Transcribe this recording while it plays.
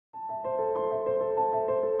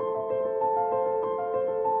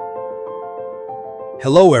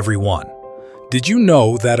Hello everyone! Did you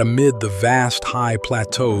know that amid the vast high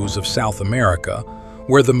plateaus of South America,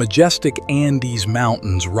 where the majestic Andes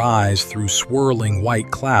Mountains rise through swirling white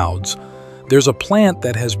clouds, there's a plant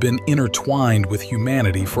that has been intertwined with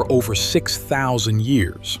humanity for over 6,000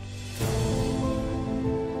 years?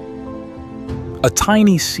 A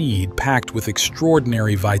tiny seed packed with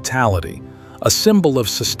extraordinary vitality, a symbol of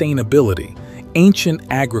sustainability, ancient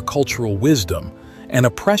agricultural wisdom, and a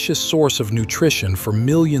precious source of nutrition for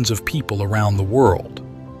millions of people around the world.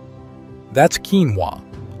 That's quinoa,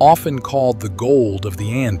 often called the gold of the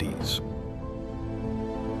Andes.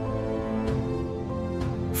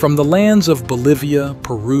 From the lands of Bolivia,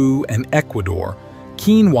 Peru, and Ecuador,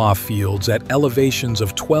 quinoa fields at elevations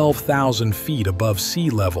of 12,000 feet above sea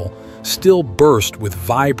level still burst with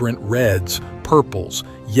vibrant reds, purples,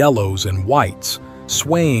 yellows, and whites,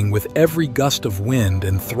 swaying with every gust of wind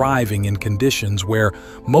and thriving in conditions where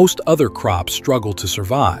most other crops struggle to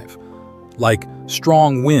survive, like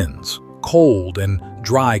strong winds, cold, and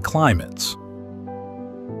dry climates.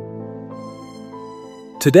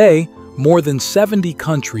 Today, more than 70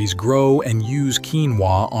 countries grow and use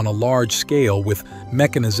quinoa on a large scale with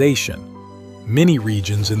mechanization. Many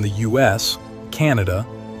regions in the US, Canada,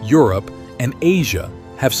 Europe, and Asia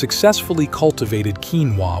have successfully cultivated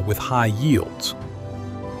quinoa with high yields.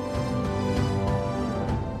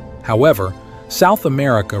 However, South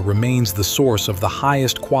America remains the source of the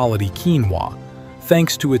highest quality quinoa,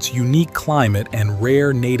 thanks to its unique climate and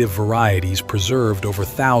rare native varieties preserved over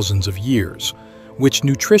thousands of years, which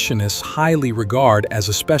nutritionists highly regard as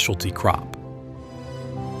a specialty crop.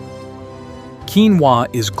 Quinoa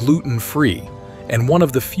is gluten-free and one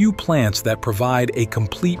of the few plants that provide a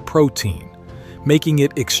complete protein, making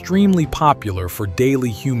it extremely popular for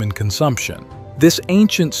daily human consumption. This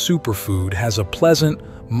ancient superfood has a pleasant,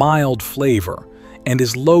 mild flavor and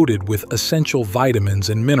is loaded with essential vitamins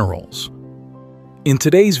and minerals. In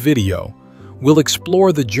today's video, we'll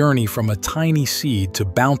explore the journey from a tiny seed to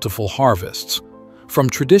bountiful harvests, from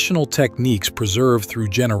traditional techniques preserved through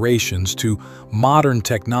generations to modern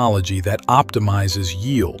technology that optimizes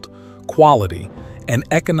yield, quality, and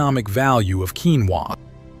economic value of quinoa.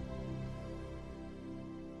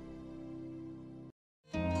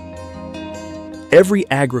 Every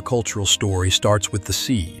agricultural story starts with the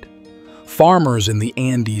seed. Farmers in the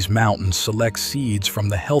Andes Mountains select seeds from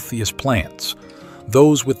the healthiest plants,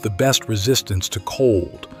 those with the best resistance to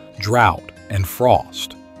cold, drought, and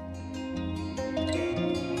frost.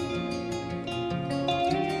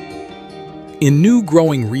 In new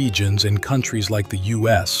growing regions in countries like the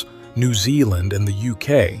US, New Zealand, and the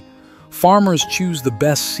UK, farmers choose the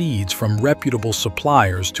best seeds from reputable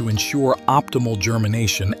suppliers to ensure optimal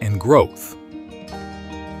germination and growth.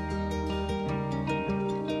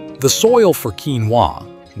 The soil for quinoa,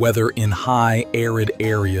 whether in high arid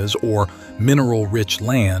areas or mineral-rich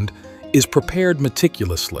land, is prepared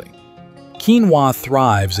meticulously. Quinoa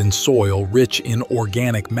thrives in soil rich in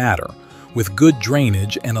organic matter, with good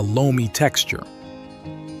drainage and a loamy texture.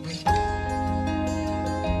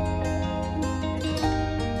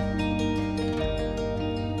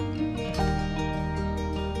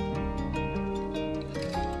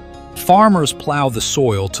 Farmers plow the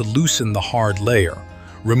soil to loosen the hard layer,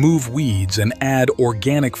 remove weeds, and add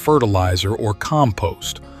organic fertilizer or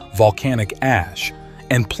compost, volcanic ash,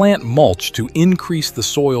 and plant mulch to increase the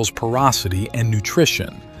soil's porosity and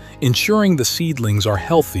nutrition, ensuring the seedlings are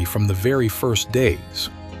healthy from the very first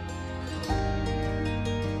days.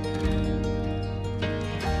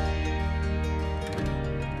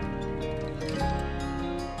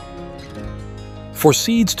 For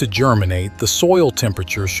seeds to germinate, the soil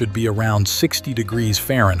temperature should be around 60 degrees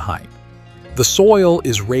Fahrenheit. The soil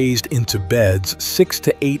is raised into beds 6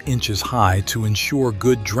 to 8 inches high to ensure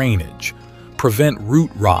good drainage, prevent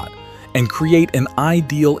root rot, and create an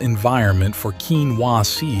ideal environment for quinoa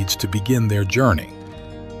seeds to begin their journey.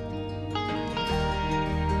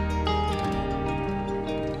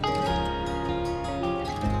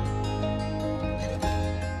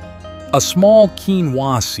 A small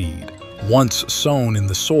quinoa seed, once sown in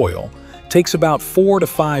the soil, takes about 4 to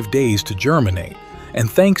 5 days to germinate, and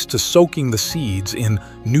thanks to soaking the seeds in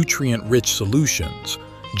nutrient-rich solutions,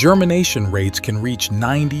 germination rates can reach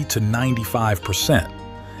 90 to 95%,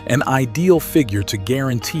 an ideal figure to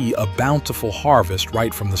guarantee a bountiful harvest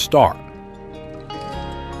right from the start.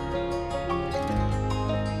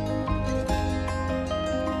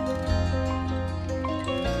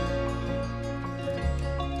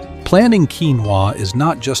 Planting quinoa is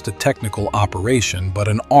not just a technical operation, but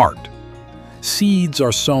an art. Seeds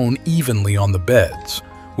are sown evenly on the beds,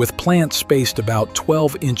 with plants spaced about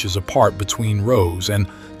 12 inches apart between rows and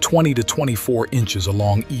 20 to 24 inches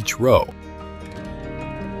along each row.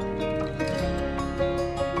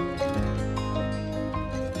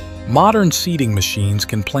 Modern seeding machines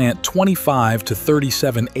can plant 25 to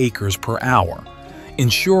 37 acres per hour,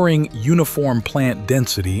 ensuring uniform plant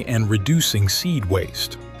density and reducing seed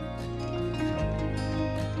waste.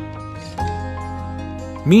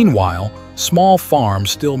 Meanwhile, small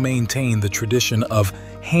farms still maintain the tradition of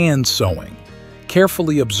hand sowing,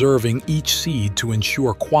 carefully observing each seed to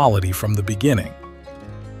ensure quality from the beginning.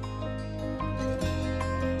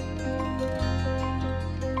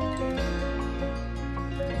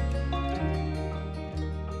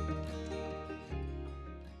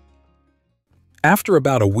 After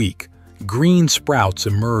about a week, green sprouts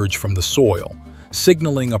emerge from the soil,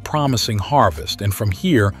 signaling a promising harvest, and from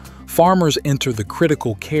here, farmers enter the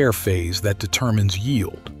critical care phase that determines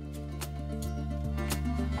yield.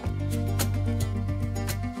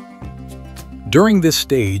 During this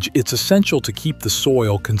stage, it's essential to keep the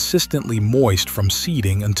soil consistently moist from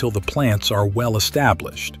seeding until the plants are well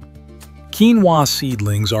established. Quinoa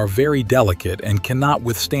seedlings are very delicate and cannot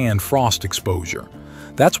withstand frost exposure.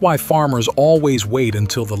 That's why farmers always wait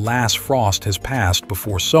until the last frost has passed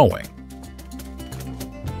before sowing.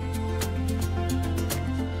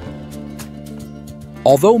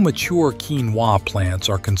 Although mature quinoa plants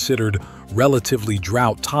are considered relatively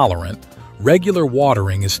drought-tolerant, regular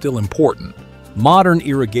watering is still important. Modern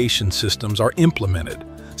irrigation systems are implemented,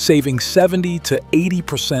 saving 70 to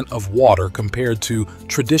 80% of water compared to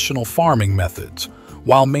traditional farming methods,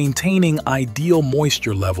 while maintaining ideal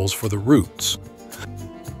moisture levels for the roots.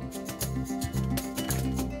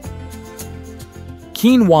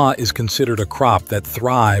 Quinoa is considered a crop that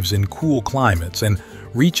thrives in cool climates and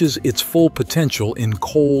reaches its full potential in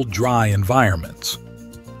cold, dry environments.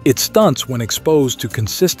 It stunts when exposed to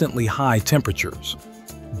consistently high temperatures.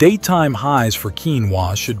 Daytime highs for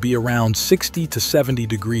quinoa should be around 60 to 70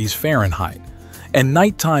 degrees Fahrenheit, and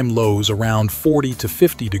nighttime lows around 40 to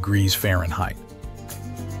 50 degrees Fahrenheit.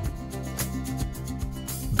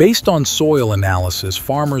 Based on soil analysis,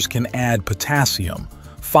 farmers can add potassium,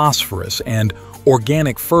 phosphorus, and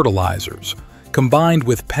organic fertilizers, combined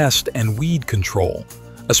with pest and weed control,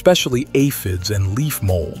 especially aphids and leaf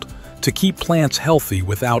mold, to keep plants healthy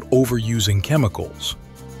without overusing chemicals.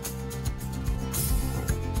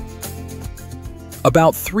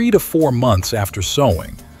 About 3 to 4 months after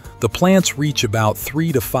sowing, the plants reach about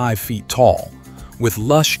 3 to 5 feet tall, with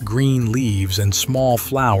lush green leaves and small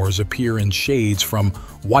flowers appear in shades from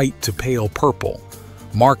white to pale purple,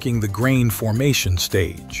 marking the grain formation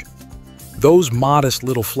stage. Those modest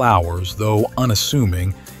little flowers, though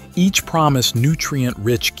unassuming, each promise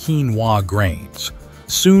nutrient-rich quinoa grains,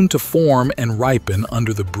 soon to form and ripen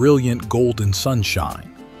under the brilliant golden sunshine.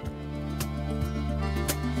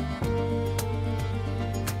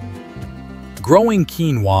 Growing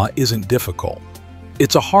quinoa isn't difficult.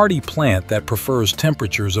 It's a hardy plant that prefers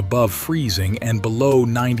temperatures above freezing and below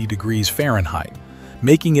 90 degrees Fahrenheit,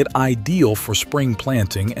 making it ideal for spring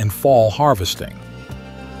planting and fall harvesting.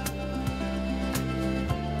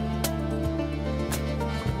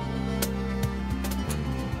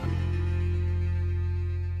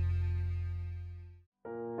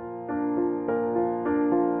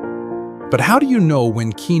 But how do you know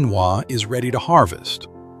when quinoa is ready to harvest?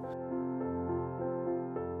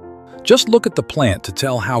 Just look at the plant to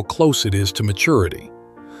tell how close it is to maturity.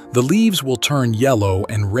 The leaves will turn yellow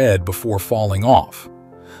and red before falling off.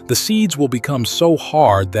 The seeds will become so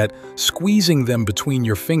hard that squeezing them between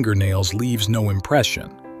your fingernails leaves no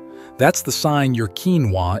impression. That's the sign your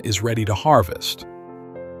quinoa is ready to harvest.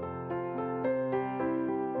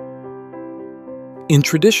 In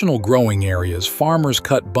traditional growing areas, farmers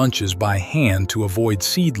cut bunches by hand to avoid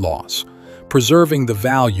seed loss, preserving the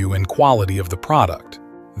value and quality of the product.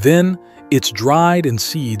 Then, it's dried and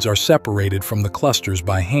seeds are separated from the clusters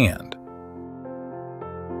by hand.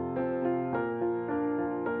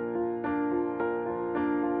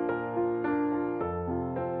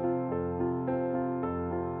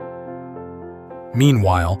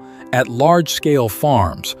 Meanwhile, at large-scale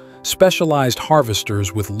farms, specialized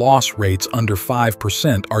harvesters with loss rates under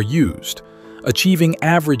 5% are used, achieving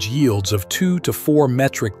average yields of 2 to 4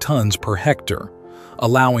 metric tons per hectare,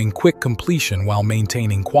 allowing quick completion while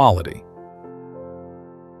maintaining quality.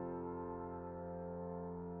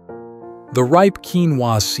 The ripe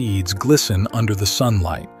quinoa seeds glisten under the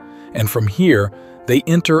sunlight, and from here, they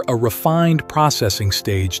enter a refined processing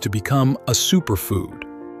stage to become a superfood.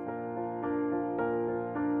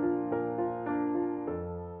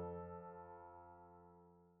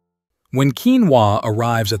 When quinoa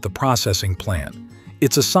arrives at the processing plant,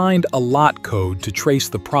 It's assigned a lot code to trace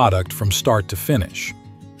the product from start to finish.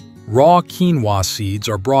 Raw quinoa seeds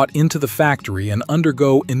are brought into the factory and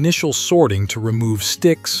undergo initial sorting to remove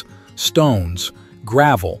sticks, stones,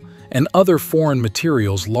 gravel, and other foreign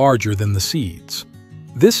materials larger than the seeds.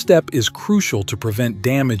 This step is crucial to prevent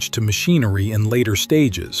damage to machinery in later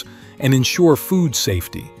stages and ensure food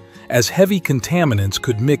safety, as heavy contaminants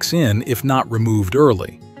could mix in if not removed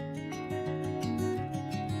early.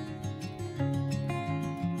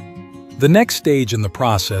 The next stage in the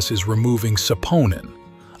process is removing saponin,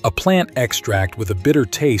 a plant extract with a bitter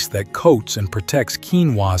taste that coats and protects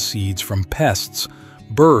quinoa seeds from pests,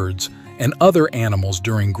 birds, and other animals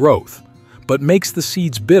during growth, but makes the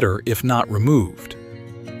seeds bitter if not removed.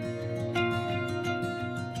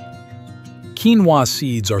 Quinoa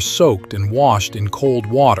seeds are soaked and washed in cold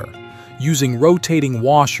water, using rotating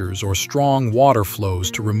washers or strong water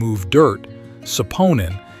flows to remove dirt,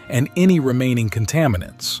 saponin, and any remaining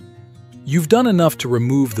contaminants. You've done enough to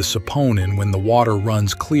remove the saponin when the water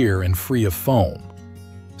runs clear and free of foam.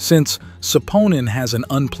 Since saponin has an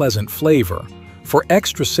unpleasant flavor, for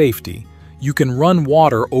extra safety, you can run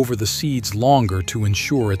water over the seeds longer to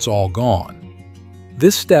ensure it's all gone.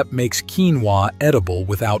 This step makes quinoa edible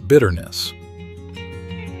without bitterness.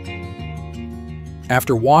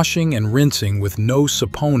 After washing and rinsing with no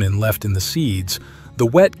saponin left in the seeds, the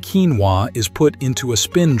wet quinoa is put into a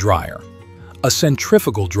spin dryer, a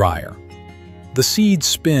centrifugal dryer. The seeds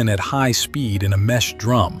spin at high speed in a mesh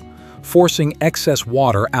drum, forcing excess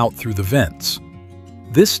water out through the vents.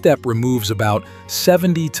 This step removes about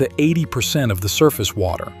 70 to 80% of the surface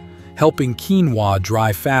water, helping quinoa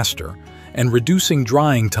dry faster and reducing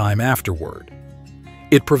drying time afterward.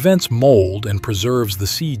 It prevents mold and preserves the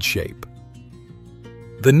seed shape.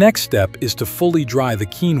 The next step is to fully dry the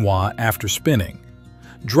quinoa after spinning.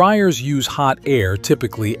 Dryers use hot air,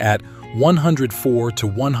 typically at 104 to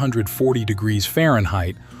 140 degrees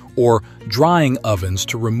Fahrenheit, or drying ovens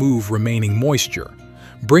to remove remaining moisture,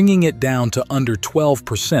 bringing it down to under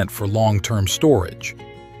 12% for long-term storage.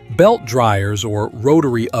 Belt dryers or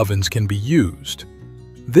rotary ovens can be used.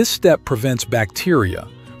 This step prevents bacteria,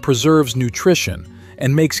 preserves nutrition,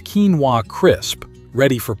 and makes quinoa crisp,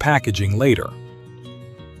 ready for packaging later.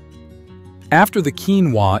 After the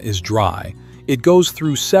quinoa is dry, it goes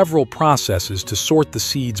through several processes to sort the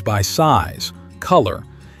seeds by size, color,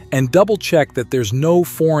 and double-check that there's no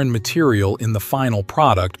foreign material in the final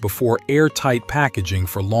product before airtight packaging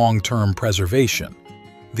for long-term preservation.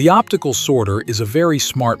 The optical sorter is a very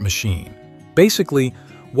smart machine. Basically,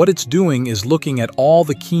 what it's doing is looking at all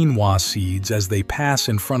the quinoa seeds as they pass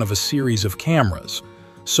in front of a series of cameras.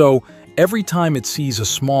 So, every time it sees a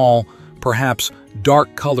small, perhaps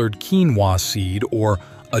dark-colored quinoa seed or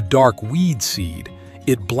a dark weed seed,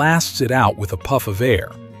 it blasts it out with a puff of air.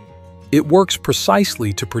 It works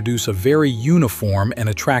precisely to produce a very uniform and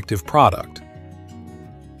attractive product.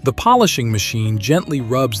 The polishing machine gently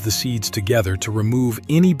rubs the seeds together to remove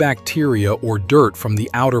any bacteria or dirt from the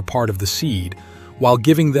outer part of the seed while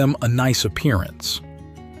giving them a nice appearance.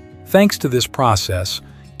 Thanks to this process,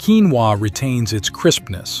 quinoa retains its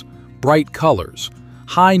crispness, bright colors,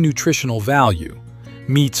 high nutritional value,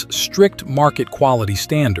 meets strict market quality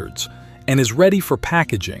standards, and is ready for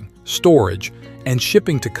packaging, storage, and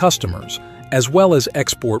shipping to customers, as well as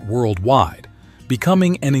export worldwide,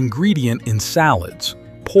 becoming an ingredient in salads,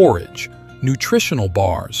 porridge, nutritional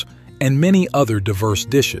bars, and many other diverse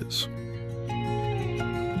dishes.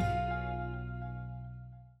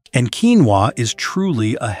 And quinoa is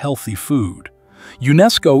truly a healthy food.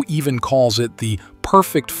 UNESCO even calls it the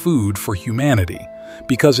perfect food for humanity,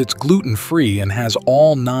 because it's gluten-free and has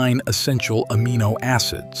all 9 essential amino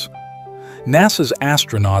acids. NASA's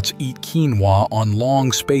astronauts eat quinoa on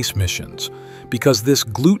long space missions because this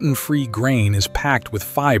gluten-free grain is packed with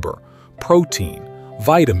fiber, protein,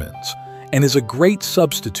 vitamins, and is a great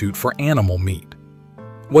substitute for animal meat.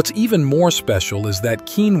 What's even more special is that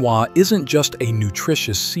quinoa isn't just a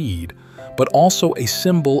nutritious seed, but also a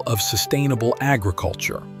symbol of sustainable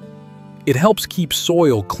agriculture. It helps keep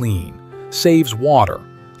soil clean, saves water,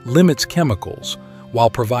 limits chemicals, while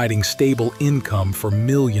providing stable income for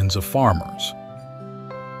millions of farmers.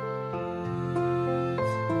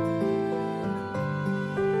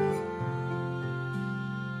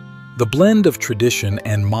 The blend of tradition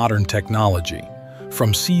and modern technology,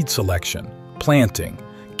 from seed selection, planting,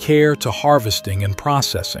 care to harvesting and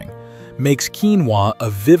processing, makes quinoa a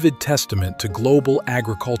vivid testament to global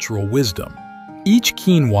agricultural wisdom. Each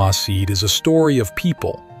quinoa seed is a story of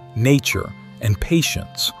people, nature, and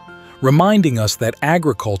patience, reminding us that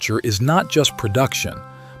agriculture is not just production,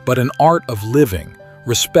 but an art of living,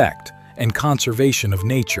 respect, and conservation of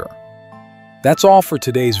nature. That's all for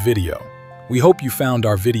today's video. We hope you found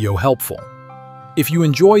our video helpful. If you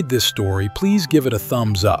enjoyed this story, please give it a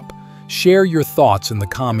thumbs up, share your thoughts in the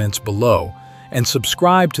comments below, and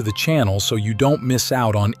subscribe to the channel so you don't miss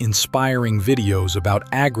out on inspiring videos about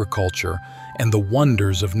agriculture and the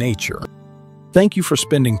wonders of nature. Thank you for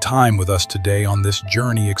spending time with us today on this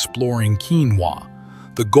journey exploring quinoa,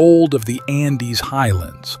 the gold of the Andes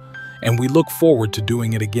highlands, and we look forward to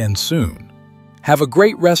doing it again soon. Have a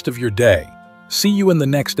great rest of your day. See you in the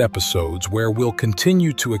next episodes where we'll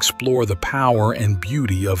continue to explore the power and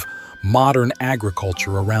beauty of modern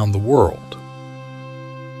agriculture around the world.